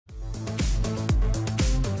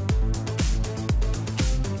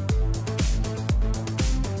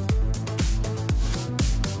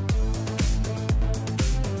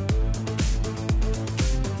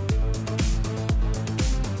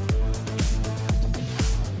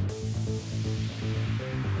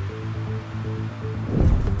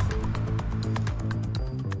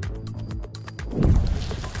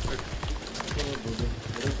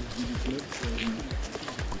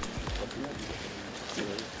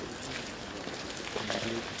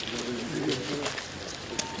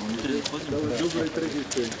доброй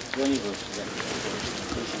традиции. Звони вам сюда.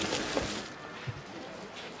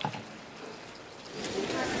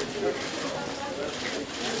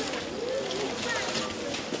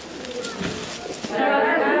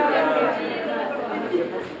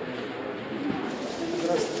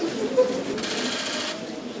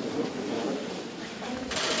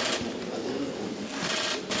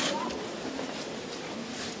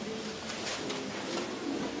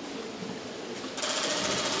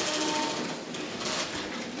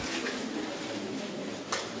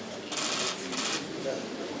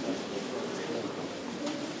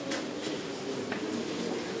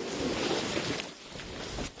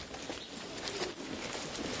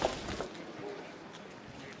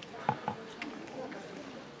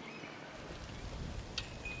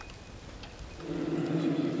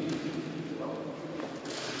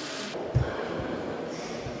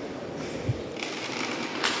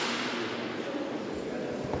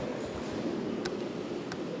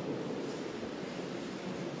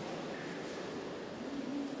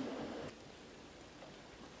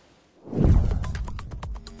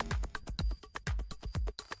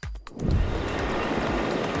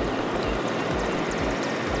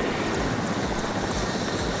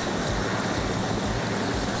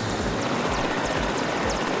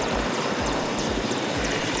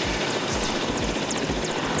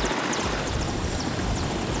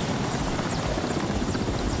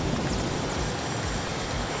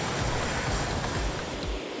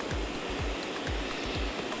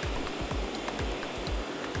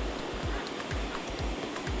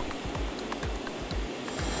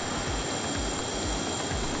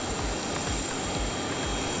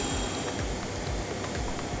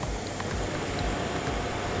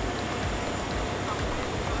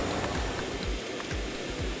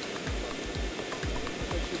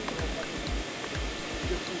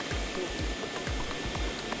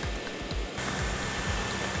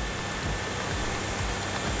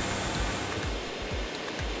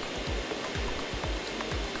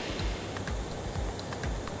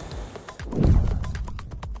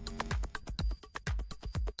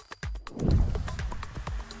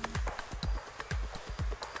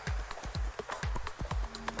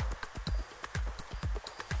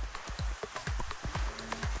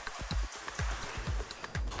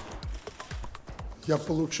 Я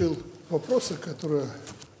получил вопросы, которые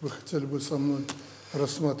вы хотели бы со мной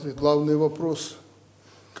рассмотреть. Главный вопрос,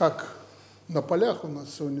 как на полях у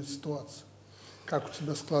нас сегодня ситуация, как у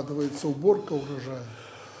тебя складывается уборка урожая.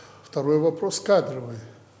 Второй вопрос кадровый.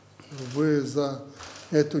 Вы за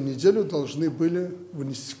эту неделю должны были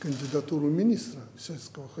внести кандидатуру министра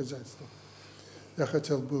сельского хозяйства. Я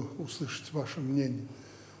хотел бы услышать ваше мнение.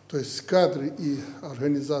 То есть кадры и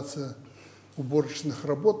организация уборочных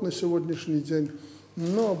работ на сегодняшний день.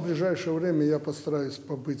 Но в ближайшее время я постараюсь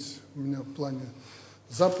побыть, у меня в плане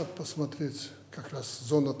Запад посмотреть, как раз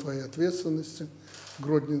зона твоей ответственности,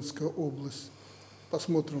 Гродненская область.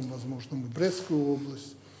 Посмотрим, возможно, мы Брестскую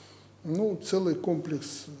область. Ну, целый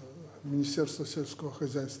комплекс Министерства сельского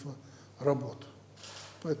хозяйства работ.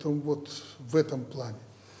 Поэтому вот в этом плане.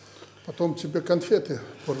 Потом тебе конфеты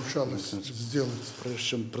поручалось сделать. Прежде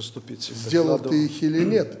чем приступить. Сделал ты их или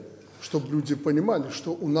нет, чтобы люди понимали,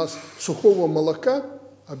 что у нас сухого молока,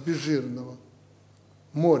 обезжиренного,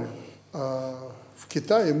 море. А в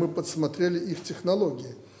Китае мы подсмотрели их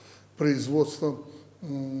технологии производства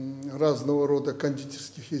разного рода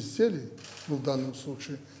кондитерских изделий, ну, в данном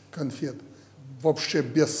случае конфет, вообще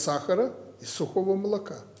без сахара и сухого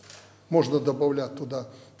молока. Можно добавлять туда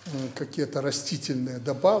какие-то растительные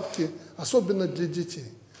добавки, особенно для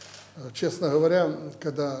детей. Честно говоря,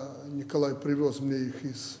 когда Николай привез мне их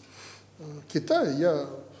из Китая, я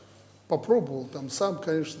попробовал там сам,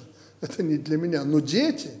 конечно, это не для меня, но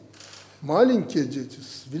дети, маленькие дети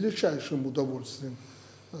с величайшим удовольствием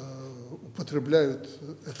употребляют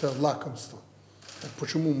это лакомство. Так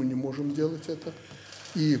почему мы не можем делать это?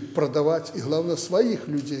 И продавать, и главное, своих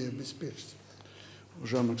людей обеспечить.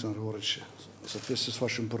 Уважаемый Александр Григорьевич, в соответствии с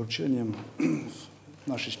вашим поручением,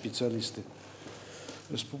 наши специалисты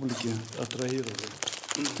республики отреагировали.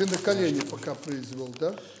 Ты на колени пока произвел,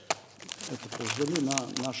 да? Это произвели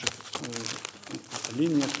на наших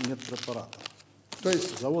линиях медпрепаратов. То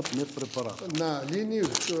есть завод медпрепаратов. На линии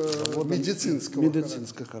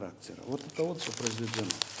медицинского характера. Вот это вот все произведено.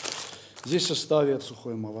 Здесь в составе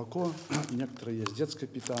сухое молоко, некоторые есть детское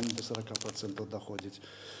питание, до 40% доходит,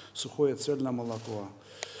 сухое цельное молоко,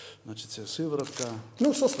 значит, сыворотка.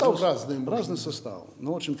 Ну, состав разный. Разный состав,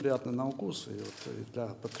 но очень приятный на вкус, и вот для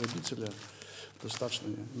потребителя достаточно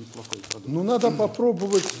неплохой продукт. Ну, надо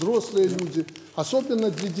попробовать, взрослые люди, особенно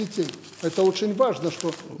для детей. Это очень важно,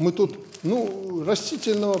 что мы тут, ну,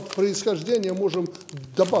 растительного происхождения можем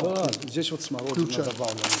добавить. Да, здесь вот смородина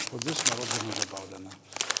добавлена, вот здесь смородина добавлена,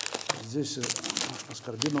 здесь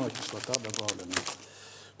аскорбиновая кислота добавлена.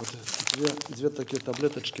 Вот две такие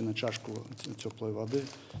таблеточки на чашку теплой воды,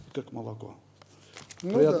 как молоко.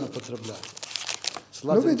 Ну, приятно да. потреблять.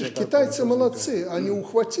 Ну, видишь, китайцы молодцы, они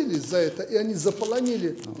ухватились за это, и они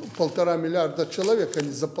заполонили, 1,5 миллиарда человек, они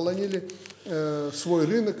заполонили свой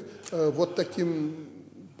рынок вот таким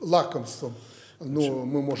лакомством. Но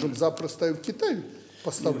мы можем запросто и в Китай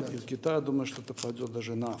поставлять. И в Китай, я думаю, что это пойдет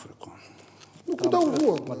даже на Африку. Ну, куда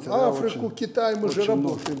угодно. Африку, Китай, мы же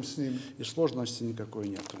работаем с ними. И сложности никакой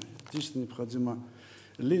нет. Здесь необходимо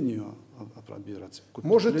линию опробировать.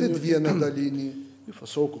 Может, и 2 надо линии. И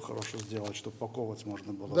фасовку хорошо сделать, чтобы паковывать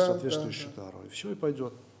можно было Да, соответствующую тару. И все, и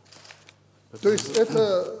пойдет. То есть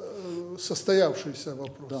это состоявшийся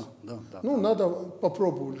вопрос. Да, да, да. Ну, надо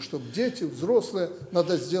попробовали, чтобы дети, взрослые,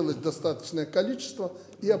 надо сделать достаточное количество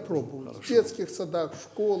и опробовать. Хорошо. В детских садах, в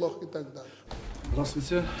школах и так далее.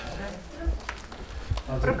 Здравствуйте.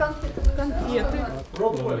 Про конфеты.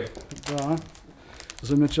 Пробовали? Да.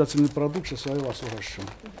 Замечательный продукт, сейчас я вас угощу.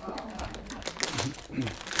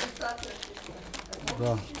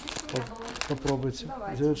 Да. Попробуйте.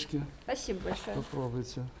 Давайте. Девочки. Спасибо большое.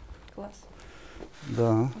 Попробуйте. Класс.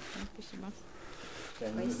 Да. Спасибо.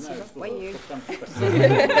 Поели.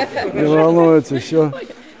 Не волнуйтесь, все.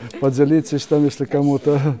 Поделитесь там, если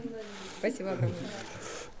кому-то. Спасибо огромное.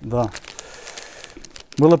 Да.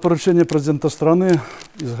 Было поручение президента страны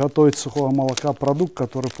изготовить сухого молока продукт,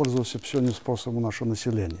 который пользовался всеми способами нашего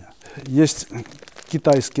населения. Есть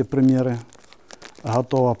китайские примеры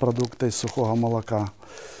готового продукта из сухого молока.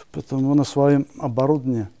 Поэтому на своем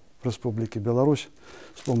оборудовании в Республике Беларусь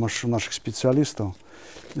с помощью наших специалистов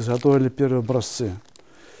изготовили первые образцы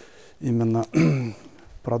именно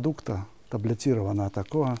продукта, таблетированного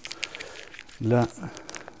такого, для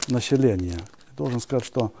населения. Должен сказать,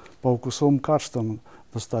 что по вкусовым качествам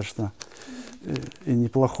достаточно и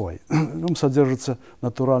неплохой. В нем содержатся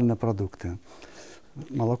натуральные продукты.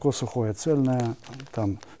 Молоко сухое, цельное,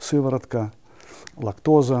 там сыворотка,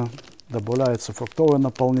 лактоза, добавляются фруктовые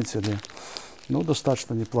наполнители. Ну,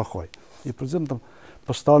 достаточно неплохой. И президентом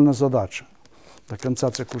поставлена задача. До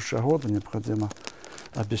конца текущего года необходимо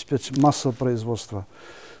обеспечить массовое производство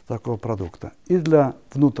такого продукта. И для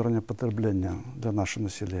внутреннего потребления для нашего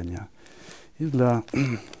населения, и для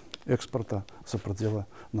экспорта за пределы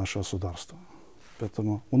нашего государства.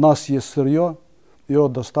 Поэтому у нас есть сырье, его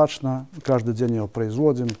достаточно, каждый день его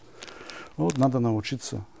производим. Вот надо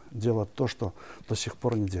научиться делать то, что до сих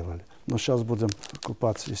пор не делали. Но сейчас будем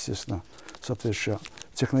покупать, естественно, соответствующую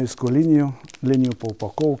технологическую линию по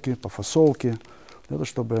упаковке, по фасовке, для того,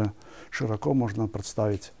 чтобы широко можно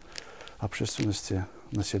представить общественности,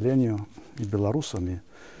 населению и белорусам, и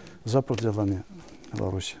за пределами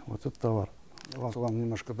Беларуси. Вот этот товар. Вам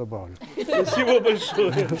немножко добавлю. Спасибо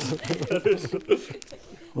большое.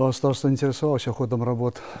 Государство интересовалось ходом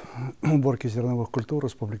работ уборки зерновых культур в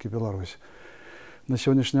Республике Беларусь. На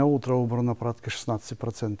сегодняшнее утро убрано порядка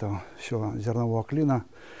 16% всего зернового клина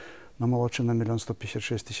на молочные 1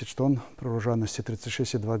 156 000 тонн при урожайности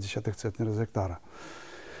 36,2 центнера за гектара.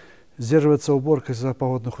 Сдерживается уборка из-за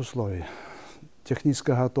погодных условий.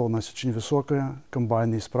 Техническая готовность очень высокая,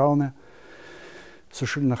 комбайны исправны.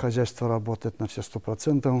 Сушильное хозяйство работает на все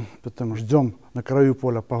 100%, поэтому ждем на краю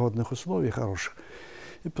поля погодных условий хороших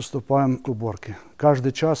и поступаем к уборке.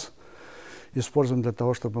 Каждый час используем для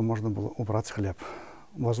того, чтобы можно было убрать хлеб.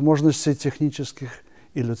 Возможностей технических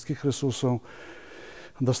и людских ресурсов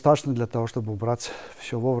достаточно для того, чтобы убрать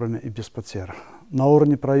все вовремя и без потерь. На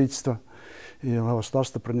уровне правительства и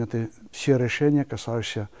государства приняты все решения,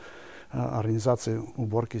 касающиеся организации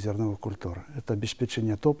уборки зерновых культур. Это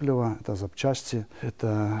обеспечение топлива, это запчасти,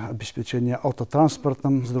 это обеспечение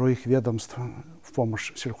автотранспортом с других ведомств в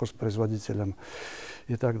помощь сельхозпроизводителям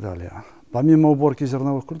и так далее. Помимо уборки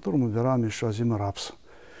зерновых культур мы убираем еще озимый рапс.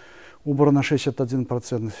 Убрано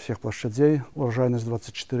 61% всех площадей, урожайность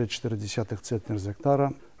 24,4 центнера за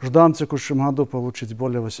гектара. Ждем в текущем году получить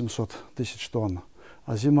более 800 000 тонн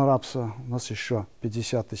озимого рапса. У нас еще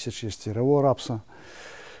 50 000 есть сырьевого рапса.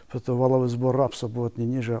 Поэтому валовый сбор рапса будет не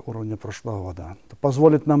ниже уровня прошлого года. Это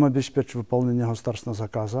позволит нам обеспечить выполнение государственного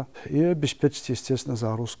заказа и обеспечить, естественно,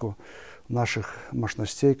 загрузку наших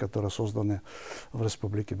мощностей, которые созданы в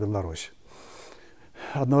Республике Беларусь.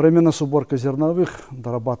 Одновременно с уборкой зерновых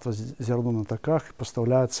дорабатывать зерно на таках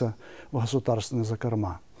поставляется в государственные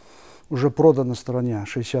закорма. Уже продано на стороне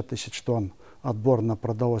 60 000 тонн отборно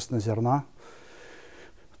продовольственного зерна.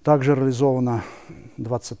 Также реализовано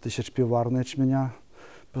 20 тысяч пиварных ячменя,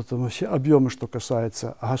 поэтому все объемы, что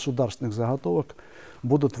касается государственных заготовок,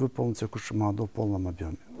 будут выполнены в текущем году в полном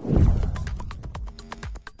объеме.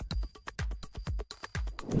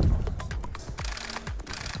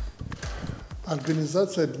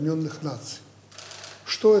 Организация Объединенных Наций.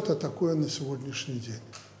 Что это такое на сегодняшний день?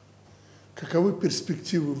 Каковы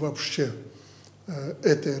перспективы вообще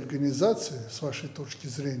этой организации, с вашей точки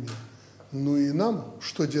зрения? Ну и нам,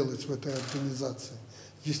 что делать в этой организации?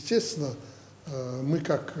 Естественно, мы,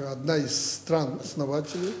 как одна из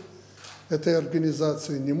стран-основателей этой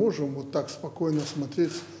организации, не можем вот так спокойно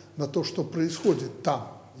смотреть на то, что происходит там.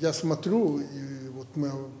 Я смотрю, и вот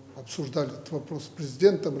мы обсуждали этот вопрос с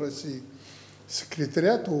президентом России,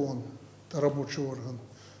 секретариат ООН, это рабочий орган,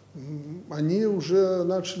 они уже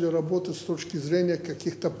начали работать с точки зрения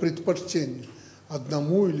каких-то предпочтений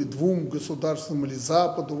одному или двум государствам, или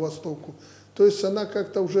Западу, Востоку. То есть она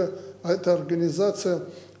как-то уже, эта организация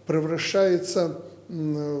превращается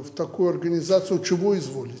в такую организацию, чего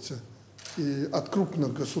изволите, и от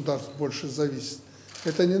крупных государств больше зависит.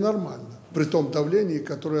 Это ненормально. При том давлении,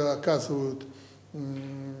 которое оказывают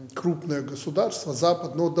крупные государства,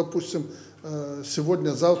 Запад, ну, допустим,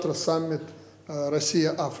 сегодня-завтра саммит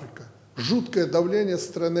Россия-Африка. Жуткое давление со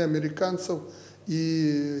стороны американцев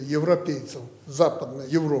и европейцев, Западной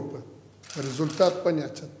Европы. Результат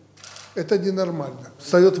понятен. Это ненормально.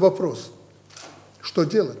 Встает вопрос, что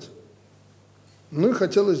делать? Ну и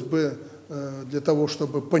хотелось бы для того,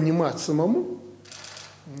 чтобы понимать самому,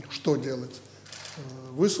 что делать,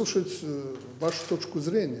 выслушать вашу точку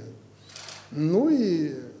зрения. Ну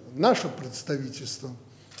и наше представительство,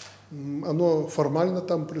 оно формально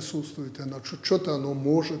там присутствует, что-то оно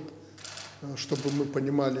может, чтобы мы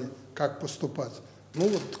понимали, как поступать. Ну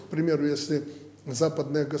вот, к примеру, если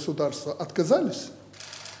западные государства отказались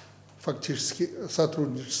фактически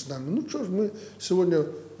сотрудничать с нами, ну что ж, мы сегодня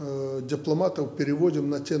дипломатов переводим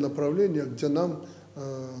на те направления, где нам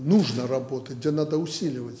нужно работать, где надо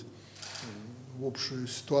усиливать в общую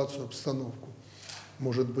ситуацию, обстановку.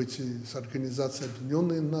 Может быть, и с Организацией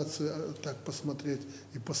Объединенных Наций так посмотреть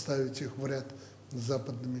и поставить их в ряд с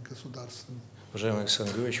западными государствами. Уважаемый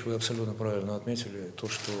Александр Григорьевич, вы абсолютно правильно отметили то,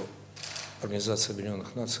 что Организация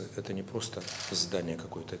Объединенных Наций – это не просто здание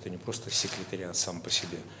какое-то, это не просто секретариат сам по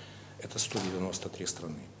себе, это 193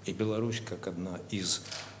 страны. И Беларусь, как одна из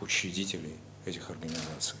учредителей этих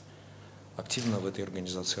организаций, активно в этой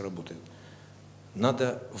организации работает.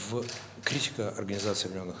 Критика Организации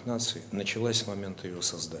Объединенных Наций началась с момента ее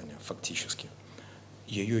создания, фактически.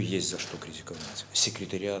 Ее есть за что критиковать,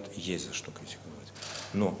 секретариат есть за что критиковать.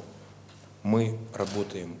 Но мы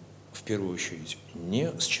работаем в первую очередь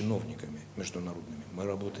не с чиновниками международными, мы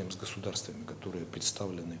работаем с государствами, которые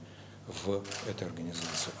представлены в этой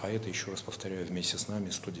организации. А это, еще раз повторяю, вместе с нами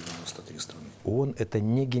 193 страны. ООН – это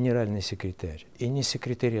не генеральный секретарь, и не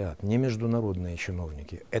секретариат, не международные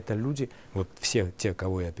чиновники. Это люди, вот все те,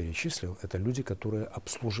 кого я перечислил, это люди, которые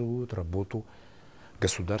обслуживают работу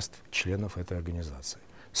государств, членов этой организации.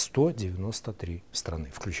 193 страны,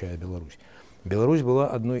 включая Беларусь. Беларусь была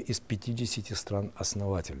одной из 50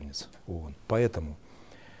 стран-основательниц ООН. Поэтому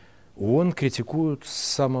ООН критикуют с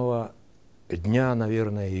самого дня,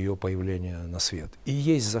 наверное, ее появления на свет. И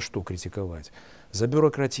есть за что критиковать. За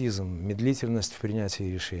бюрократизм, медлительность в принятии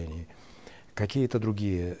решений, какие-то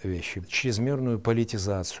другие вещи, чрезмерную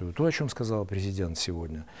политизацию. То, о чем сказал президент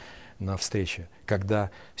сегодня на встрече,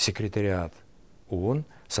 когда секретариат ООН,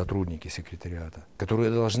 сотрудники секретариата,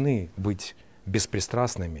 которые должны быть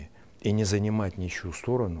беспристрастными и не занимать ничью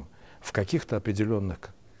сторону, в каких-то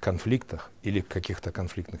определенных конфликтах или в каких-то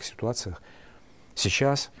конфликтных ситуациях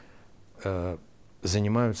сейчас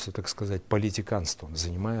занимаются, так сказать, политиканством,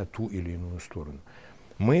 занимая ту или иную сторону.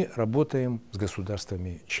 Мы работаем с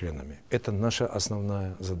государствами-членами. Это наша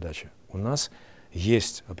основная задача. У нас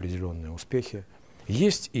есть определенные успехи,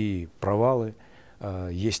 есть и провалы,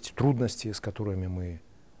 есть трудности, с которыми мы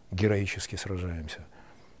героически сражаемся.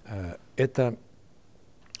 Это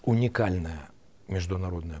уникальная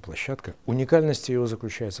международная площадка. Уникальность ее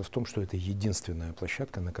заключается в том, что это единственная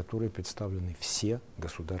площадка, на которой представлены все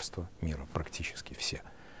государства мира, практически все.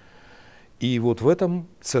 И вот в этом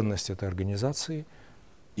ценность этой организации,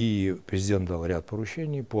 и президент дал ряд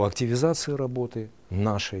поручений по активизации работы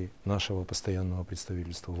нашего постоянного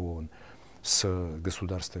представительства в ООН с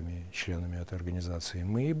государствами, членами этой организации.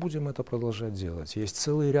 Мы и будем это продолжать делать. Есть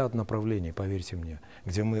целый ряд направлений, поверьте мне,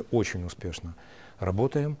 где мы очень успешно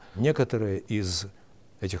работаем. Некоторые из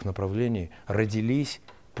этих направлений родились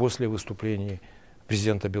после выступлений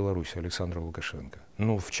президента Беларуси Александра Лукашенко.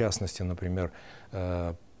 Ну, в частности, например,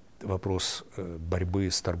 вопрос борьбы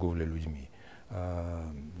с торговлей людьми,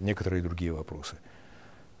 некоторые другие вопросы.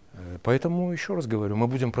 Поэтому, еще раз говорю, мы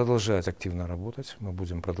будем продолжать активно работать, мы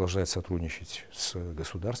будем продолжать сотрудничать с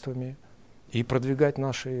государствами и продвигать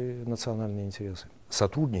наши национальные интересы.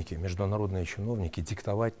 Сотрудники, международные чиновники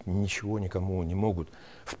диктовать ничего никому не могут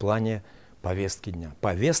в плане повестки дня.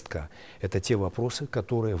 Повестка – это те вопросы,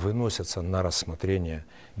 которые выносятся на рассмотрение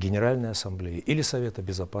Генеральной Ассамблеи или Совета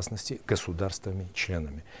Безопасности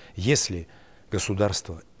государствами-членами. Если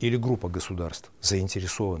государство или группа государств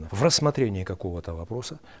заинтересована в рассмотрении какого-то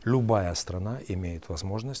вопроса, любая страна имеет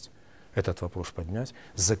возможность этот вопрос поднять,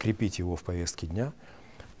 закрепить его в повестке дня,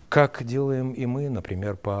 как делаем и мы,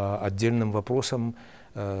 например, по отдельным вопросам.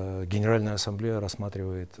 Генеральная Ассамблея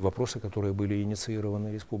рассматривает вопросы, которые были инициированы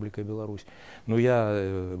Республикой Беларусь. Но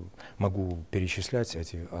я могу перечислять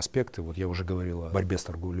эти аспекты. Вот я уже говорил о борьбе с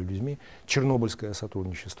торговлей людьми, чернобыльское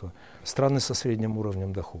сотрудничество, страны со средним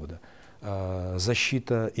уровнем дохода,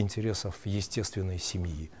 защита интересов естественной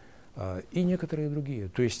семьи и некоторые другие.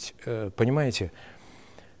 То есть, понимаете,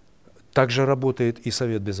 также работает и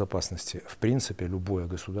Совет Безопасности. В принципе, любое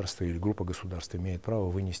государство или группа государств имеет право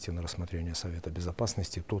вынести на рассмотрение Совета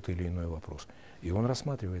Безопасности тот или иной вопрос. И он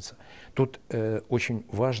рассматривается. Тут очень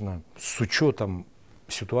важно, с учетом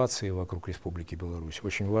ситуации вокруг Республики Беларусь,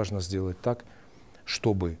 очень важно сделать так,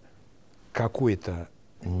 чтобы какой-то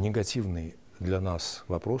негативный для нас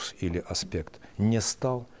вопрос или аспект не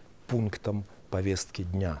стал пунктом повестки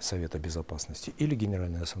дня Совета Безопасности или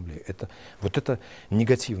Генеральной Ассамблеи. Вот это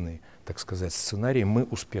негативный, так сказать, сценарий. Мы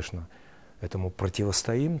успешно этому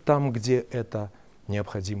противостоим там, где это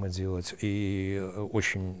необходимо делать. И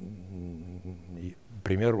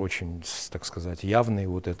пример очень, так сказать, явный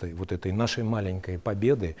вот этой нашей маленькой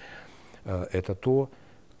победы, это то,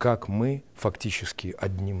 как мы фактически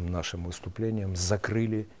одним нашим выступлением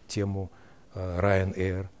закрыли тему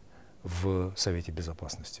Ryanair в Совете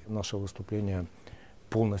Безопасности. Наше выступление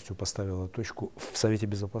полностью поставило точку. В Совете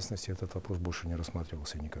Безопасности этот вопрос больше не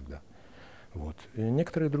рассматривался никогда. Вот. И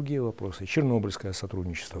некоторые другие вопросы. Чернобыльское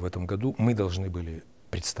сотрудничество. В этом году мы должны были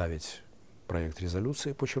представить проект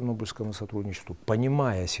резолюции по чернобыльскому сотрудничеству,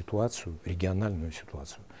 понимая ситуацию, региональную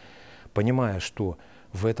ситуацию, понимая, что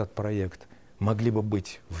в этот проект могли бы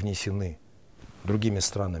быть внесены другими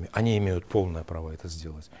странами, они имеют полное право это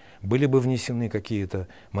сделать, были бы внесены какие-то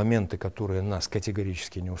моменты, которые нас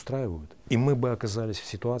категорически не устраивают, и мы бы оказались в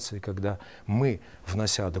ситуации, когда мы,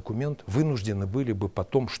 внося документ, вынуждены были бы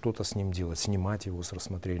потом что-то с ним делать, снимать его с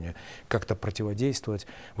рассмотрения, как-то противодействовать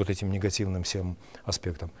вот этим негативным всем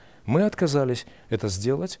аспектам. Мы отказались это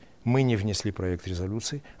сделать, мы не внесли проект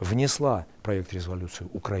резолюции, внесла проект резолюции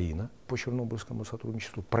Украина по чернобыльскому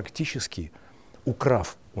сотрудничеству, практически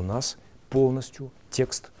украв у нас полностью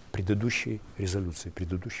текст предыдущей резолюции,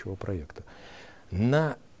 предыдущего проекта.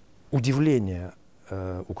 На удивление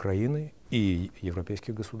Украины и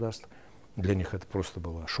европейских государств, для них это просто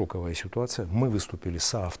была шоковая ситуация, мы выступили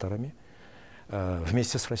соавторами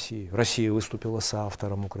вместе с Россией. Россия выступила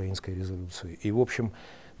соавтором украинской резолюции. И, в общем,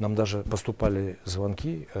 нам даже поступали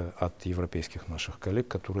звонки от европейских наших коллег,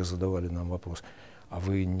 которые задавали нам вопрос: а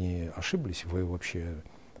вы не ошиблись? Вы вообще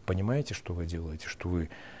понимаете, что вы делаете, что вы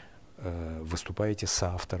выступаете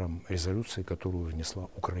соавтором резолюции, которую внесла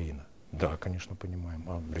Украина? Да, конечно, понимаем.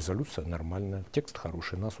 А резолюция нормальная, текст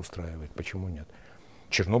хороший, нас устраивает. Почему нет?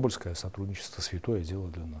 Чернобыльское сотрудничество — святое дело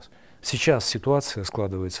для нас. Сейчас ситуация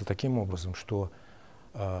складывается таким образом, что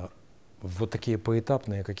вот такие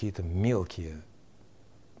поэтапные, какие-то мелкие,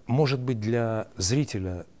 может быть, для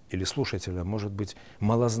зрителя или слушателя, может быть,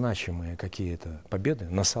 малозначимые какие-то победы,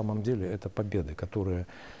 на самом деле это победы, которые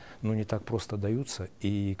не так просто даются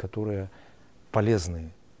и которые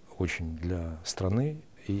полезны очень для страны.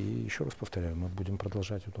 И еще раз повторяю, мы будем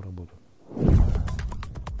продолжать эту работу.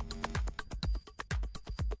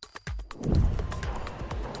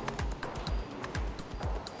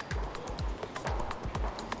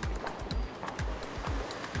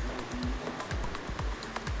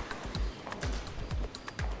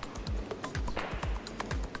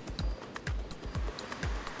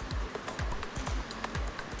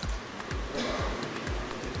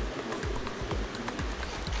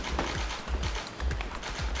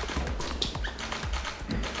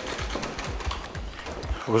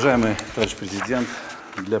 Уважаемый товарищ президент,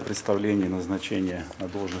 для представления и назначения на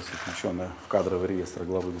должность, включенную в кадровый реестр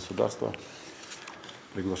главы государства,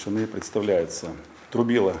 приглашены представляются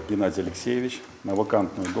Трубила Геннадий Алексеевич на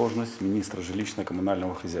вакантную должность министра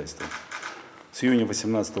жилищно-коммунального хозяйства. С июня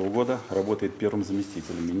 2018 года работает первым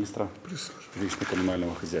заместителем министра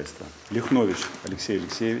жилищно-коммунального хозяйства. Лихнович Алексей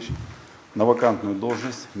Алексеевич на вакантную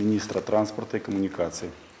должность министра транспорта и коммуникаций.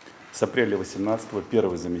 С апреля 2018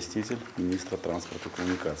 первый заместитель министра транспорта и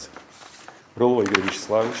коммуникаций. Игорь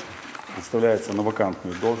Вячеславович представляется на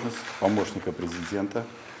вакантную должность помощника президента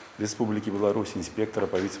Республики Беларусь, инспектора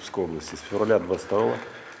по Витебской области. С февраля 22-го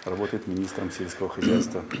работает министром сельского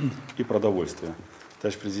хозяйства и продовольствия.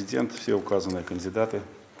 Товарищ президент, все указанные кандидаты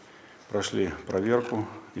прошли проверку,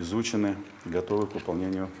 изучены, готовы к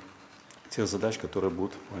выполнению тех задач, которые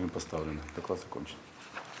будут вами поставлены. Доклад закончен.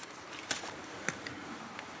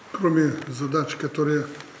 Кроме задач, которые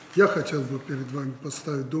я хотел бы перед вами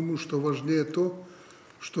поставить, думаю, что важнее то,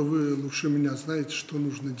 что вы лучше меня знаете, что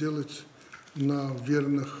нужно делать на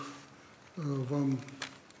верных вам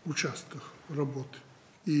участках работы.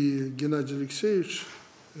 И Геннадий Алексеевич,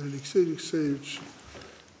 Алексей Алексеевич,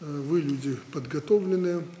 вы люди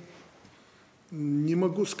подготовленные. Не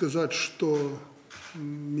могу сказать, что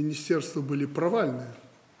министерства были провальные,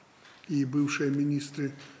 и бывшие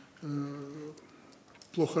министры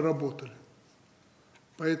плохо работали.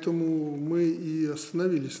 Поэтому мы и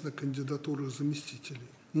остановились на кандидатурах заместителей.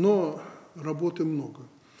 Но работы много.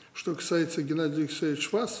 Что касается, Геннадия Алексеевича,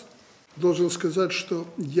 вас, должен сказать, что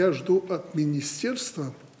я жду от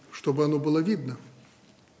министерства, чтобы оно было видно.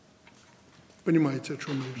 Понимаете, о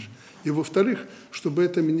чем речь? И, во-вторых, чтобы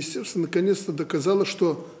это министерство наконец-то доказало,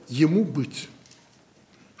 что ему быть,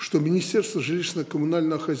 что Министерство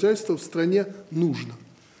жилищно-коммунального хозяйства в стране нужно.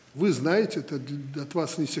 Вы знаете, это от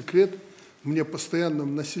вас не секрет, мне постоянно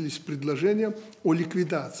вносились предложения о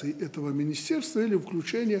ликвидации этого министерства или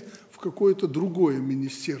включении в какое-то другое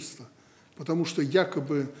министерство, потому что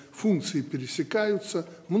якобы функции пересекаются,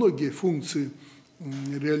 многие функции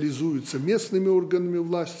реализуются местными органами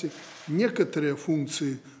власти, некоторые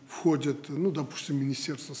функции входят, ну, допустим,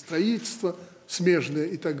 Министерство строительства, смежные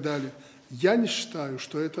и так далее. Я не считаю,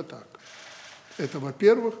 что это так. Это,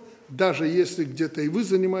 во-первых, даже если где-то и вы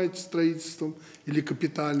занимаетесь строительством или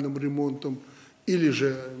капитальным ремонтом, или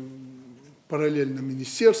же параллельно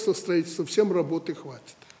Министерство строительства, всем работы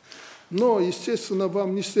хватит. Но, естественно,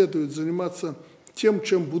 вам не следует заниматься тем,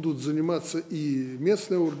 чем будут заниматься и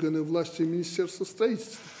местные органы власти, и Министерство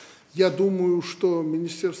строительства. Я думаю, что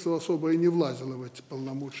министерство особо и не влазило в эти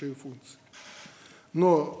полномочия и функции.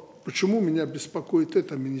 Но почему меня беспокоит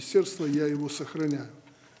это министерство, я его сохраняю.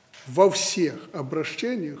 Во всех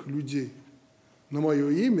обращениях людей на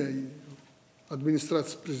мое имя, и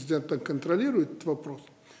администрация президента контролирует этот вопрос,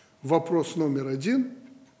 вопрос номер один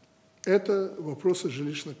 – это вопросы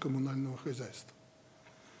жилищно-коммунального хозяйства.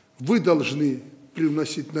 Вы должны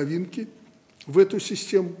привносить новинки в эту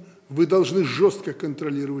систему, вы должны жестко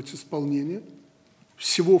контролировать исполнение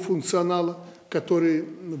всего функционала, который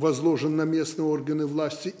возложен на местные органы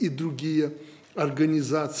власти и другие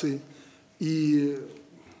организации. И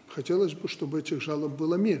хотелось бы, чтобы этих жалоб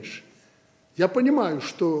было меньше. Я понимаю,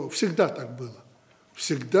 что всегда так было.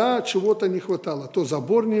 Всегда чего-то не хватало. То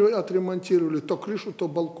забор не отремонтировали, то крышу, то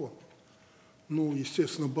балкон. Ну,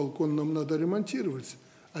 естественно, балкон нам надо ремонтировать.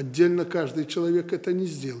 Отдельно каждый человек это не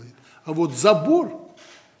сделает. А вот забор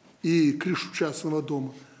и крышу частного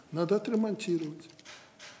дома надо отремонтировать.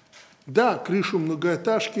 Да, крышу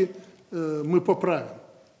многоэтажки мы поправим.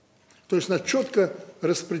 То есть надо четко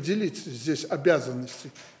распределить здесь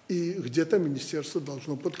обязанности, и где-то министерство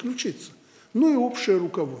должно подключиться. Ну и общее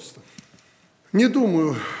руководство. Не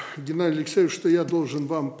думаю, Геннадий Алексеевич, что я должен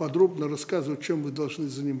вам подробно рассказывать, чем вы должны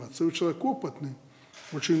заниматься. Вы человек опытный,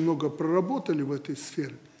 очень много проработали в этой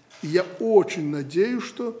сфере. И я очень надеюсь,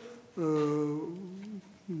 что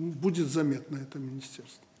будет заметно это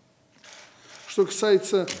министерство. Что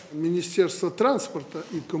касается Министерства транспорта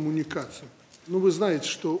и коммуникаций, ну вы знаете,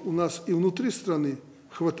 что у нас и внутри страны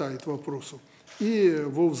хватает вопросов, и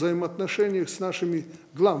во взаимоотношениях с нашими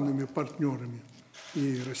главными партнерами,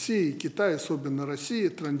 и России, и Китай, особенно Россия,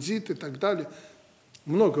 транзит и так далее.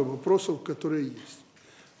 Много вопросов, которые есть.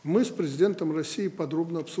 Мы с президентом России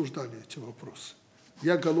подробно обсуждали эти вопросы.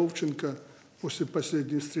 Я, Головченко, после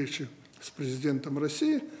последней встречи с президентом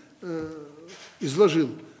России изложил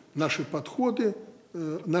наши подходы,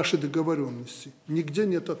 наши договоренности. Нигде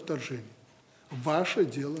нет отторжений. Ваше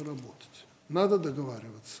дело работать. Надо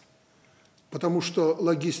договариваться. Потому что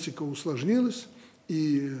логистика усложнилась,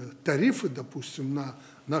 и тарифы, допустим, на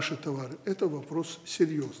наши товары – это вопрос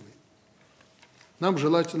серьезный. Нам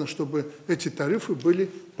желательно, чтобы эти тарифы были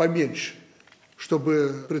поменьше,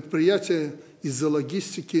 чтобы предприятия из-за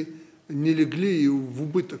логистики не легли и в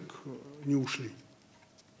убыток не ушли.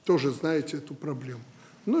 Тоже знаете эту проблему.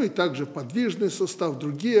 Ну и также подвижный состав,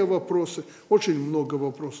 другие вопросы, очень много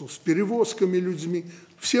вопросов с перевозками людьми.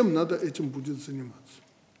 Всем надо этим будет заниматься.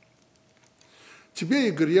 Тебе,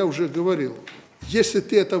 Игорь, я уже говорил, если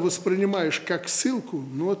ты это воспринимаешь как ссылку,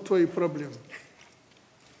 ну это твои проблемы.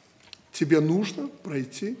 Тебе нужно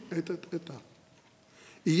пройти этот этап.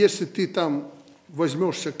 И если ты там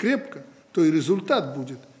возьмешься крепко, то и результат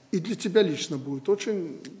будет, и для тебя лично будет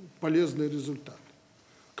очень полезный результат.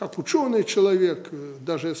 Как ученый человек,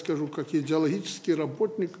 даже я скажу, как идеологический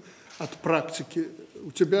работник от практики,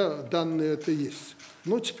 у тебя данные это есть.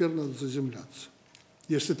 Но теперь надо заземляться,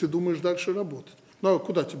 если ты думаешь дальше работать. Ну а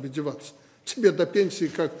куда тебе деваться? Тебе до пенсии,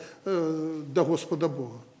 как до Господа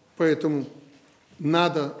Бога. Поэтому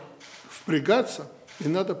надо впрягаться и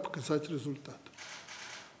надо показать результат.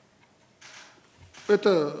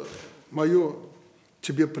 Это мое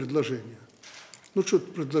тебе предложение. Ну что это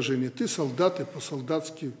предложение? Ты солдат, и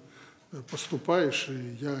по-солдатски поступаешь,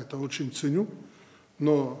 и я это очень ценю,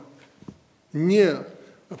 но не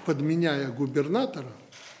подменяя губернатора,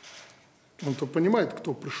 он-то понимает,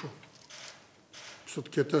 кто пришел.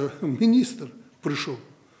 Все-таки это министр пришел.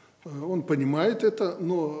 Он понимает это,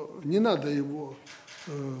 но не надо его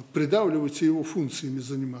придавливать и его функциями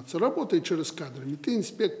заниматься. Работай через кадрами. Ты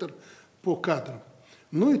инспектор по кадрам.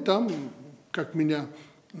 Ну и там, как меня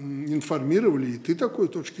информировали, и ты такой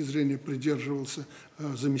точки зрения придерживался,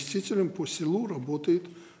 заместителем по селу работает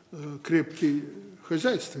крепкий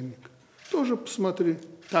хозяйственник. Тоже посмотри,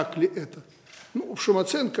 так ли это. Ну, в общем,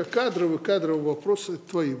 оценка кадровый вопрос – это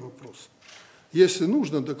твои вопросы. Если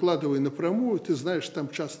нужно, докладывай напрямую, ты знаешь, там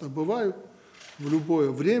часто бываю, в любое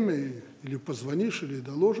время, или позвонишь, или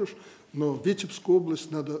доложишь, но Витебскую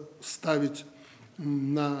область надо ставить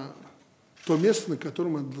на то место, на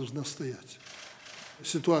котором она должна стоять.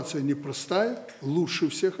 Ситуация непростая, лучше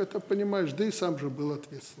всех это понимаешь, да и сам же был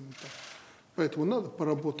ответственным там. Поэтому надо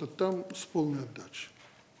поработать там с полной отдачей.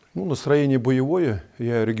 Ну, настроение боевое.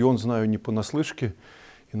 Я регион знаю не понаслышке.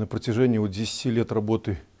 И на протяжении 10 лет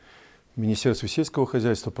работы в Министерстве сельского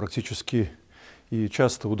хозяйства практически и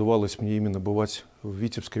часто удавалось мне именно бывать в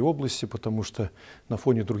Витебской области, потому что на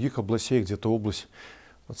фоне других областей где-то область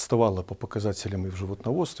отставала по показателям и в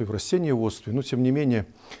животноводстве, и в растениеводстве. Но, тем не менее,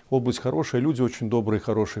 область хорошая, люди очень добрые,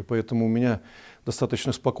 хорошие. Поэтому у меня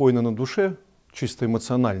достаточно спокойно на душе, чисто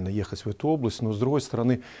эмоционально ехать в эту область. Но, с другой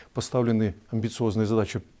стороны, поставлены амбициозные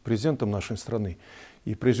задачи президентом нашей страны.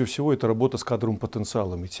 И, прежде всего, это работа с кадровым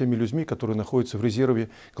потенциалом и теми людьми, которые находятся в резерве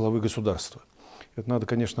главы государства. Это надо,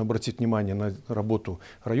 конечно, обратить внимание на работу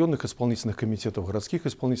районных исполнительных комитетов, городских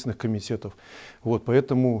исполнительных комитетов. Вот,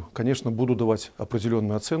 поэтому, конечно, буду давать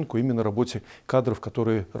определенную оценку именно работе кадров,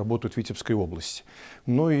 которые работают в Витебской области.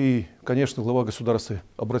 Ну и, конечно, глава государства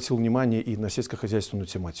обратил внимание и на сельскохозяйственную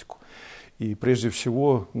тематику. И прежде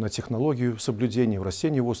всего на технологию соблюдения в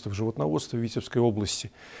растениеводстве, в животноводстве в Витебской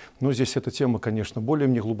области. Но здесь эта тема, конечно, более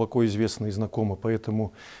мне глубоко известна и знакома,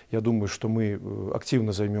 поэтому я думаю, что мы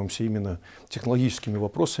активно займемся именно технологическими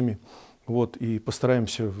вопросами. Вот, и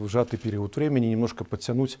постараемся в сжатый период времени немножко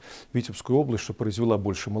подтянуть Витебскую область, чтобы произвела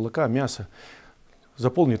больше молока, мяса,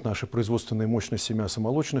 заполнить наши производственные мощности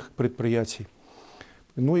мясо-молочных предприятий.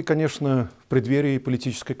 Ну и, конечно, в преддверии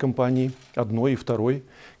политической кампании, одной и второй,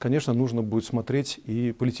 конечно, нужно будет смотреть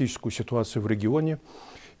и политическую ситуацию в регионе,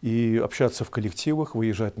 и общаться в коллективах,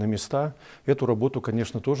 выезжать на места. Эту работу,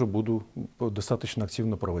 конечно, тоже буду достаточно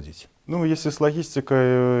активно проводить. Ну, если с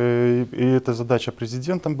логистикой, и эта задача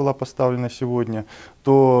президентом была поставлена сегодня,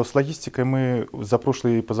 то с логистикой мы за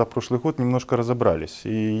прошлый и позапрошлый год немножко разобрались.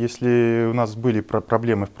 И если у нас были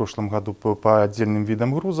проблемы в прошлом году по отдельным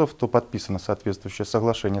видам грузов, то подписано соответствующее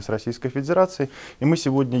соглашение с Российской Федерацией, и мы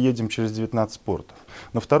сегодня едем через 19 портов.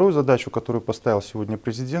 Но вторую задачу, которую поставил сегодня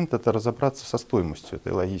президент, это разобраться со стоимостью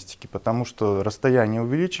этой логистики, потому что расстояния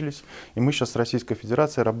увеличились, и мы сейчас с Российской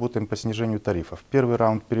Федерацией работаем по снижению тарифов. Первый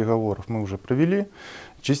раунд переговоров мы уже провели.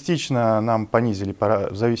 Частично нам понизили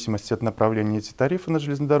в зависимости от направления эти тарифы на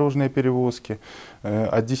железнодорожные перевозки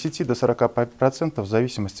от 10 до 40% в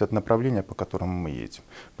зависимости от направления, по которому мы едем.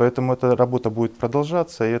 Поэтому эта работа будет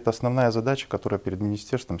продолжаться, и это основная задача, которая перед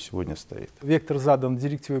министерством сегодня стоит. Вектор задан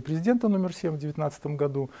директивой президента номер 7 в 2019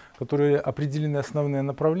 году, которые определены основные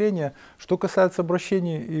направления. Что касается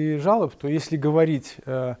обращений и жалоб, то если говорить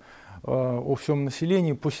о всем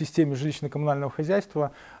населении по системе жилищно-коммунального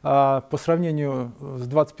хозяйства, по сравнению с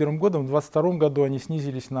 2021 годом, в 2022 году они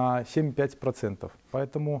снизились на 7,5%.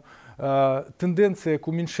 Поэтому тенденция к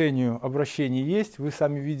уменьшению обращений есть. Вы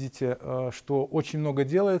сами видите, что очень много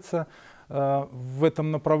делается в этом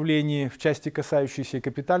направлении, в части касающейся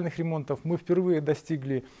капитальных ремонтов. Мы впервые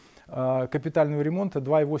достигли капитального ремонта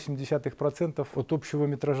 2,8% от общего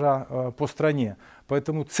метража по стране.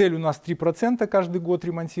 Поэтому цель у нас 3% каждый год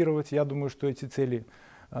ремонтировать. Я думаю, что эти цели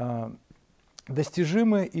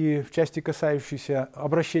достижимы. И в части касающейся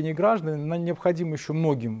обращений граждан, необходимо еще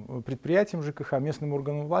многим предприятиям ЖКХ, местным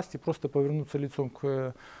органам власти просто повернуться лицом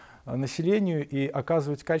к населению и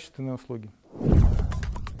оказывать качественные услуги.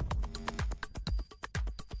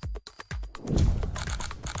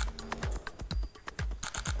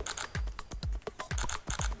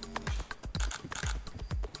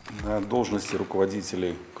 На должности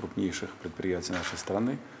руководителей крупнейших предприятий нашей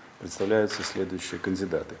страны представляются следующие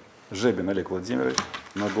кандидаты. Жебин Олег Владимирович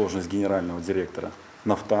на должность генерального директора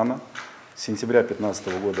 «Нафтана». С сентября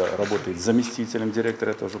 2015 года работает заместителем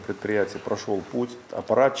директора этого же предприятия. Прошел путь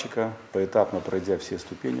аппаратчика, поэтапно пройдя все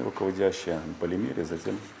ступени, руководящие на полимере,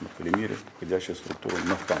 затем на полимере, входящая в структуру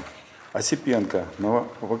 «Нафтан». Осипенко на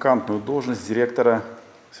вакантную должность директора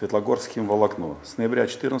Светлогорским волокно. С ноября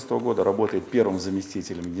 2014 года работает первым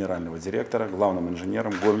заместителем генерального директора, главным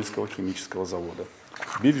инженером Гомельского химического завода.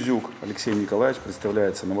 Бивзюк Алексей Николаевич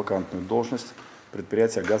представляется на вакантную должность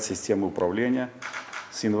предприятия «Газсистемы управления».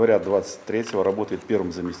 С января 2023 работает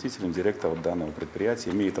первым заместителем директора данного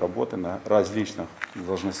предприятия, имеет работы на различных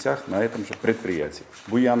должностях на этом же предприятии.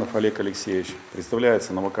 Буянов Олег Алексеевич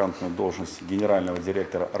представляется на вакантную должность генерального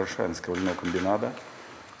директора Аршанского льнокомбината.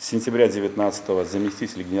 С сентября 2019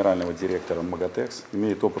 заместитель генерального директора МАГАТЭКС,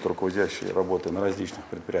 имеет опыт руководящей работы на различных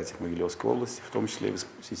предприятиях Могилевской области, в том числе и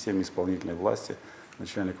в системе исполнительной власти,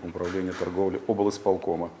 начальником управления торговли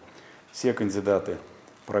облисполкома. Все кандидаты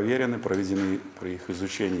проверены, проведены при их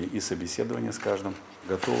изучении и собеседования с каждым,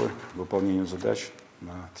 готовы к выполнению задач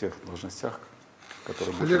на тех должностях,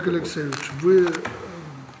 которые будут. Олег Алексеевич, вы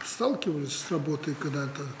сталкивались с работой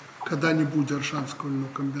когда-нибудь Аршанского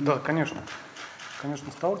льнокомбината? Да, конечно.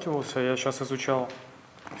 Конечно, сталкивался. Я сейчас изучал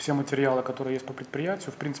все материалы, которые есть по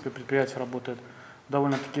предприятию. В принципе, предприятие работает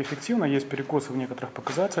довольно-таки эффективно. Есть перекосы в некоторых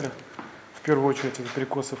показателях. В первую очередь, эти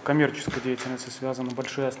перекосы в коммерческой деятельности связаны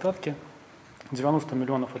большие остатки. 90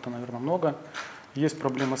 миллионов – это, наверное, много. Есть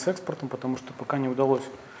проблемы с экспортом, потому что пока не удалось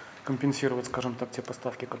компенсировать, скажем так, те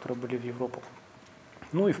поставки, которые были в Европу.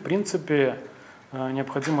 Ну и, в принципе,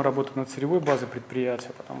 необходимо работать над сырьевой базой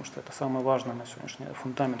предприятия, потому что это самый важный на сегодняшний день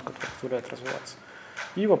фундамент, который позволяет развиваться.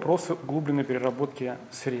 И вопросы углубленной переработки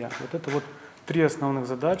сырья. Вот это вот три основных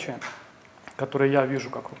задачи, которые я вижу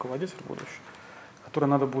как руководитель будущего, которые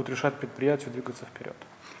надо будет решать предприятию, двигаться вперед.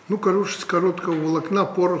 Ну, короче, с короткого волокна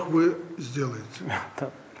порох вы сделаете.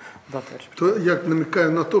 Да, товарищ. То я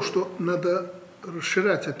намекаю на то, что надо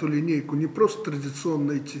расширять эту линейку, не просто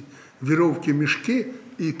традиционно эти веревки, мешки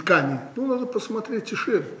и ткани. Ну, надо посмотреть и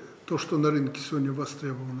шире то, что на рынке сегодня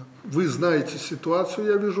востребовано. Вы знаете ситуацию,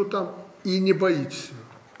 я вижу там, и не боитесь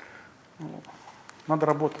ее. Надо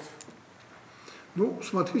работать. Ну,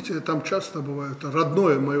 смотрите, там часто бывает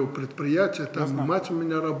родное мое предприятие, там мать у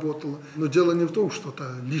меня работала. Но дело не в том, что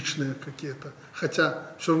это личные какие-то,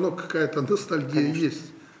 хотя все равно какая-то ностальгия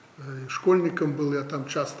есть. Школьником был, я там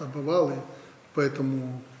часто бывал, и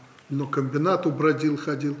поэтому к комбинату бродил,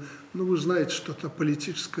 ходил. Ну, вы знаете, что это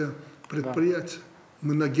политическое предприятие.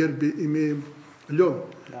 Мы на гербе имеем лен.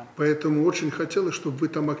 Поэтому очень хотелось, чтобы вы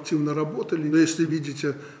там активно работали. Но если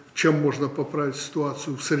видите, чем можно поправить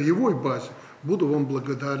ситуацию в сырьевой базе, буду вам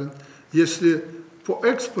благодарен. Если по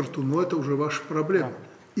экспорту, ну это уже ваша проблема.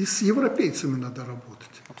 И с европейцами надо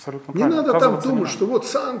работать. Абсолютно не надо там думать, что вот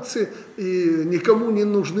санкции, и никому не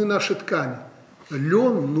нужны наши ткани.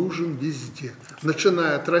 Лен нужен везде.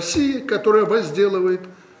 Начиная от России, которая возделывает,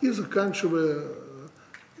 и заканчивая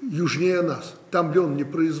южнее нас. Там лен не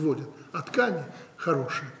производят, а ткани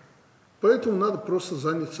хорошие. Поэтому надо просто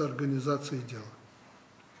заняться организацией дела.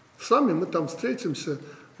 С вами мы там встретимся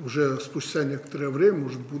уже спустя некоторое время,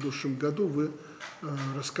 может в будущем году вы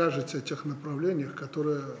расскажете о тех направлениях,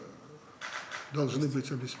 которые должны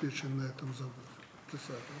быть обеспечены на этом заводе.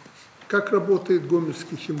 Как работает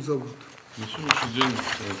Гомельский химзавод? На сегодняшний день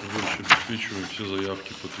обеспечиваем все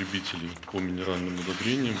заявки потребителей по минеральным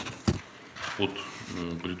удобрениям под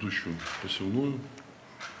предыдущую посевную.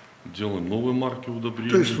 Делаем новые марки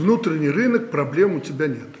удобрений. То есть внутренний рынок, проблем у тебя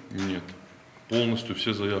нет? Нет. Полностью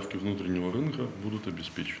все заявки внутреннего рынка будут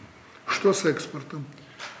обеспечены. Что с экспортом?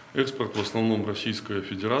 Экспорт в основном Российская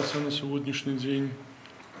Федерация на сегодняшний день.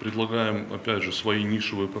 Предлагаем, опять же, свои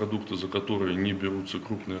нишевые продукты, за которые не берутся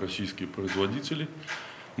крупные российские производители.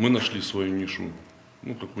 Мы нашли свою нишу,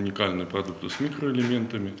 как уникальные продукты с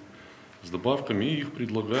микроэлементами, с добавками, и их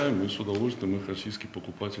предлагаем, и с удовольствием их российский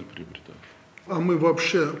покупатель приобретает. А мы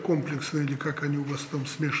вообще комплексно, или как они у вас там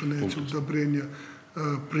смешанные эти удобрения,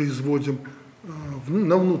 производим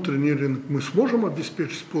на внутренний рынок? Мы сможем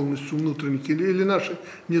обеспечить полностью внутренний, или наши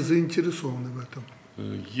не заинтересованы в этом?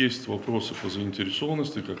 Есть вопросы по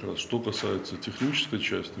заинтересованности как раз. Что касается технической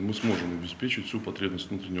части, мы сможем обеспечить всю потребность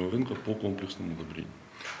внутреннего рынка по комплексному удобрению.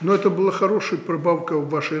 Но это была хорошая прибавка в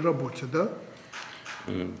вашей работе, да?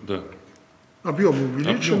 Да. Объемы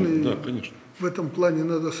увеличены. Да, конечно. В этом плане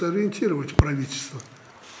надо сориентировать правительство.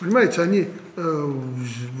 Понимаете, они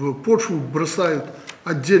в почву бросают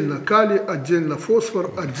отдельно калий, отдельно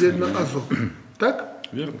фосфор, отдельно азот. Так?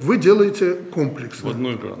 Верно. Вы делаете комплексно. В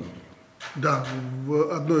одной грани. Да,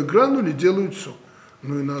 в одной грануле делают все.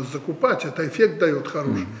 Ну и надо закупать, это эффект дает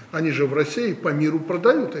хороший. Они же в России по миру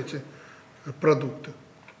продают эти продукты.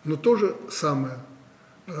 Но то же самое.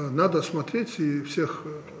 Надо смотреть и всех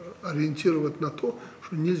ориентировать на то,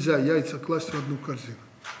 что нельзя яйца класть в одну корзину.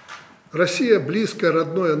 Россия близкое,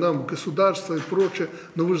 родное нам государство и прочее,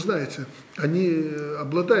 но вы знаете, они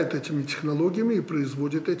обладают этими технологиями и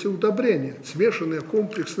производят эти удобрения, смешанные,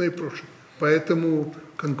 комплексные и прочее. Поэтому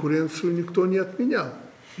конкуренцию никто не отменял.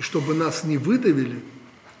 И чтобы нас не выдавили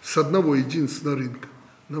с одного единственного рынка,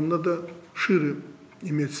 нам надо шире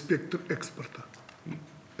иметь спектр экспорта.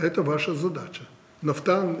 Это ваша задача.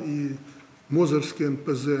 Нафтан и Мозырский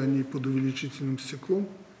НПЗ, они под увеличительным стеклом.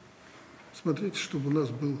 Смотрите, чтобы у нас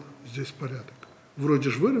был здесь порядок. Вроде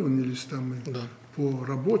же выровнялись там и по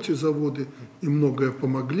работе заводы, и многое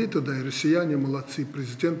помогли тогда, и россияне молодцы, и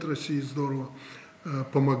президент России здорово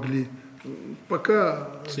помогли.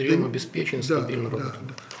 Пока сырьем обеспечен, стабильно работает.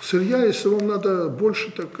 Да. Сырья, если вам надо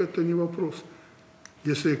больше, так это не вопрос.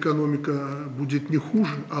 Если экономика будет не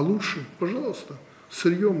хуже, а лучше, пожалуйста,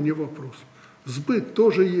 сырьем не вопрос. Сбыт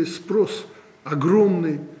тоже есть, спрос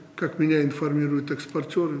огромный, как меня информируют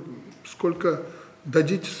экспортеры. Сколько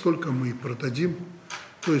дадите, столько мы и продадим.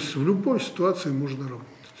 То есть в любой ситуации можно работать.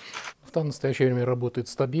 В настоящее время работает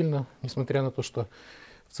стабильно, несмотря на то, что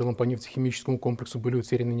в целом по нефтехимическому комплексу были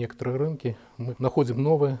утеряны некоторые рынки. Мы находим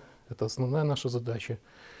новые, это основная наша задача.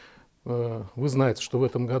 Вы знаете, что в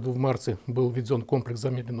этом году в марте был введен комплекс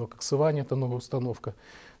замедленного коксования, это новая установка.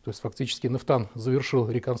 То есть фактически Нафтан завершил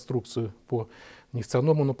реконструкцию по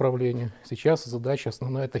нефтяному направлению. Сейчас задача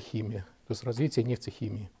основная – это химия, то есть развитие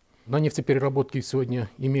нефтехимии. На нефтепереработке сегодня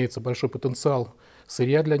имеется большой потенциал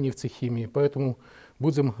сырья для нефтехимии, поэтому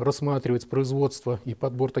будем рассматривать производство и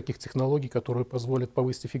подбор таких технологий, которые позволят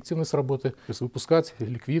повысить эффективность работы, то есть выпускать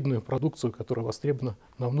ликвидную продукцию, которая востребована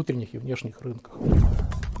на внутренних и внешних рынках.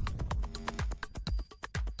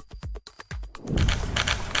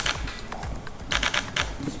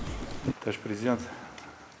 Товарищ президент,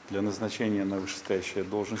 для назначения на вышестоящие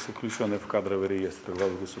должности, включенные в кадровый реестр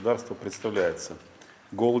главы государства, представляется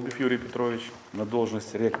Голубев Юрий Петрович на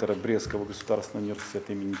должность ректора Брестского государственного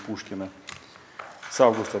университета имени Пушкина. С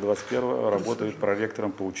августа 2021 работает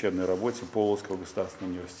проректором по учебной работе Полоцкого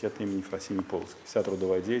государственного университета имени Ефросинии Полоцкой. Вся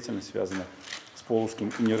трудовая деятельность связана с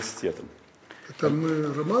Полоцким университетом. Это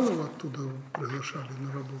мы Романова оттуда приглашали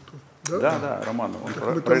на работу? Да, Романов.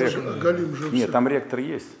 Он проректор. Нет, там ректор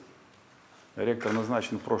есть. Ректор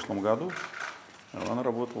назначен в прошлом году, он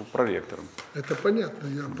работал проректором. Это понятно,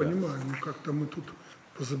 я понимаю, но как-то мы тут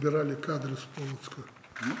позабирали кадры с Полоцка.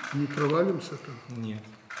 Не провалимся там? Нет,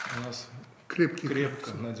 у нас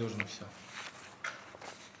крепко, надежно все.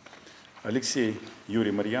 Алексей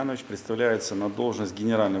Юрий Марьянович представляется на должность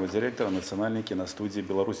генерального директора Национальной киностудии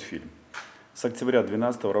 «Беларусьфильм». С октября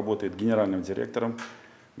 2012 работает генеральным директором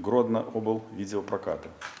Гродно обл. Видеопроката.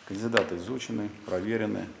 Кандидаты изучены,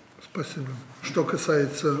 проверены. Спасибо. Что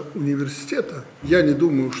касается университета, я не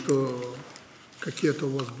думаю, что какие-то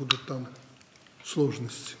у вас будут там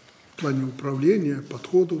сложности в плане управления,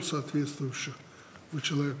 подходов соответствующих. Вы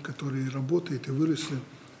человек, который работает и выросли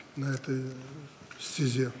на этой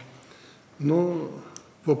стезе. Но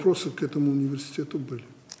вопросы к этому университету были.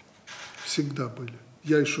 Всегда были.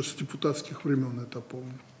 Я еще с депутатских времен это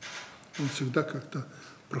помню. Он всегда как-то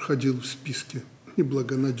проходил в списке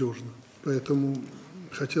неблагонадежно. Поэтому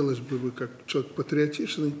хотелось бы, вы как человек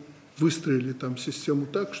патриотичный, выстроили там систему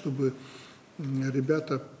так, чтобы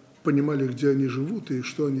ребята понимали, где они живут и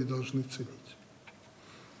что они должны ценить.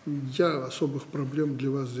 Я особых проблем для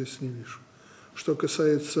вас здесь не вижу. Что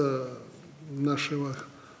касается нашего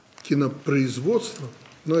кинопроизводства,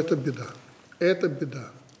 но это беда. Это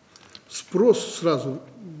беда. Спрос, сразу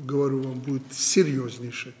говорю вам, будет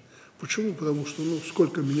серьезнейший. Почему? Потому что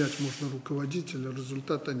сколько менять можно руководителя,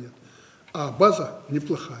 результата нет. А база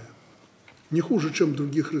неплохая. Не хуже, чем в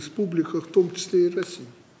других республиках, в том числе и России.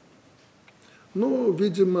 Но,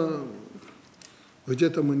 видимо,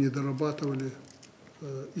 где-то мы не дорабатывали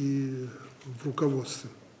и в руководстве.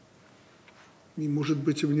 И, может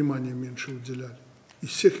быть, и внимания меньше уделяли. Из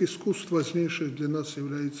всех искусств важнейшее для нас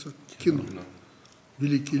является кино.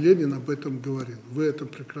 Великий Ленин об этом говорил. Вы это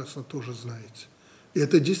прекрасно тоже знаете. И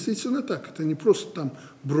это действительно так. Это не просто там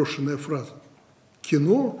брошенная фраза.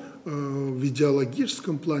 Кино в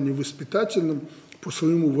идеологическом плане, воспитательном, по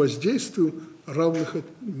своему воздействию равных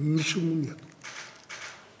ничему нет.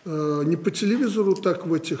 Не по телевизору, так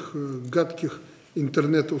в этих гадких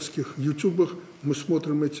интернетовских ютубах мы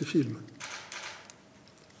смотрим эти фильмы.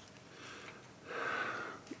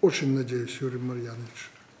 Очень надеюсь, Юрий Марьянович.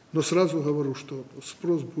 Но сразу говорю, что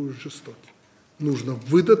спрос будет жестокий. Нужно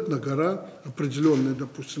выдать на гора определенное,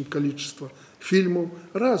 допустим, количество фильмов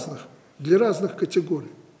разных, для разных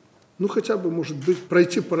категорий. Ну, хотя бы, может быть,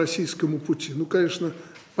 пройти по российскому пути. Ну, конечно,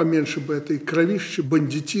 поменьше бы этой кровищи,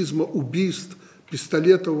 бандитизма, убийств,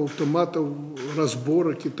 пистолетов, автоматов,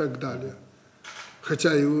 разборок и так далее.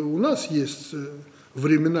 Хотя и у нас есть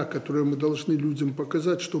времена, которые мы должны людям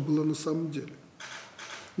показать, что было на самом деле.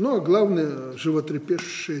 Ну, а главное,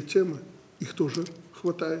 животрепещущие темы, их тоже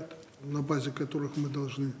хватает, на базе которых мы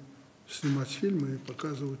должны снимать фильмы и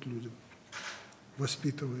показывать людям,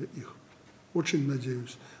 воспитывая их. Очень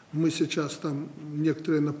надеюсь. Мы сейчас там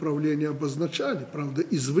некоторые направления обозначали, правда,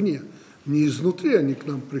 извне. Не изнутри они к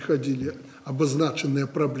нам приходили, обозначенные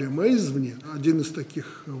проблемы, а извне. Один из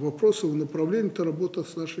таких вопросов направлений – это работа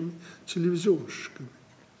с нашими телевизионщиками.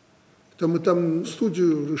 Мы там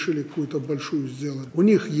студию решили какую-то большую сделать. У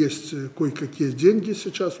них есть кое-какие деньги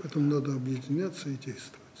сейчас, поэтому надо объединяться и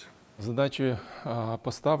действовать. Задачи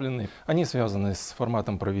поставлены, они связаны с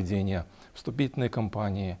форматом проведения вступительной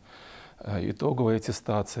кампании, итоговой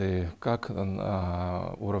аттестации, как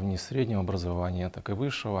на уровне среднего образования, так и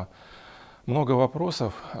высшего. Много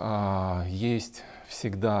вопросов есть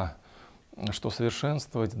всегда, что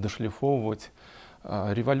совершенствовать, дошлифовывать.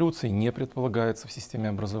 Революции не предполагается в системе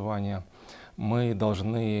образования. Мы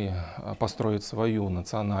должны построить свою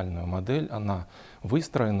национальную модель. Она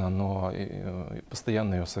выстроена, но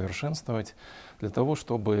постоянно ее совершенствовать для того,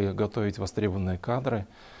 чтобы готовить востребованные кадры,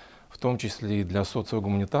 в том числе и для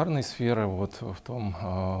социогуманитарной сферы. Вот в том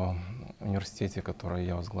университете, который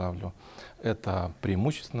я возглавлю, это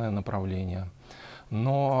преимущественное направление.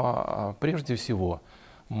 Но прежде всего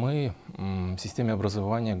мы в системе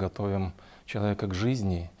образования готовим человека к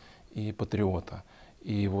жизни и патриота.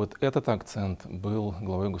 И вот этот акцент был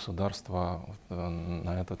главой государства,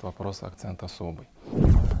 на этот вопрос акцент особый.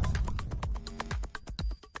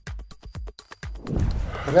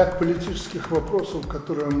 Ряд политических вопросов,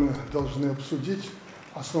 которые мы должны обсудить.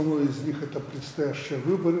 Основной из них – это предстоящие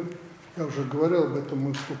выборы. Я уже говорил об этом,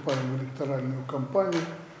 мы вступаем в электоральную кампанию.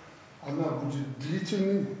 Она будет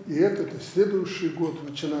длительной, и этот, и следующий год,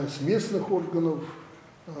 начиная с местных органов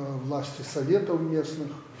власти, советов местных,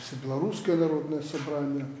 Всебелорусское народное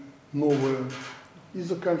собрание, новое, и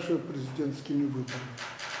заканчивая президентскими выборами.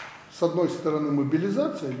 С одной стороны,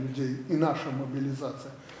 мобилизация людей и наша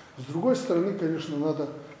мобилизация. С другой стороны, конечно, надо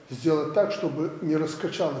сделать так, чтобы не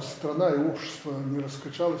раскачалась страна и общество, не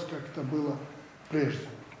раскачалось, как это было прежде.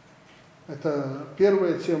 Это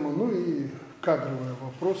первая тема, ну и кадровые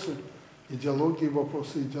вопросы,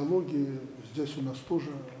 вопросы идеологии. Здесь у нас тоже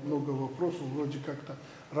много вопросов, вроде как-то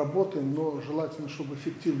работаем, но желательно, чтобы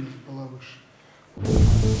эффективность была выше.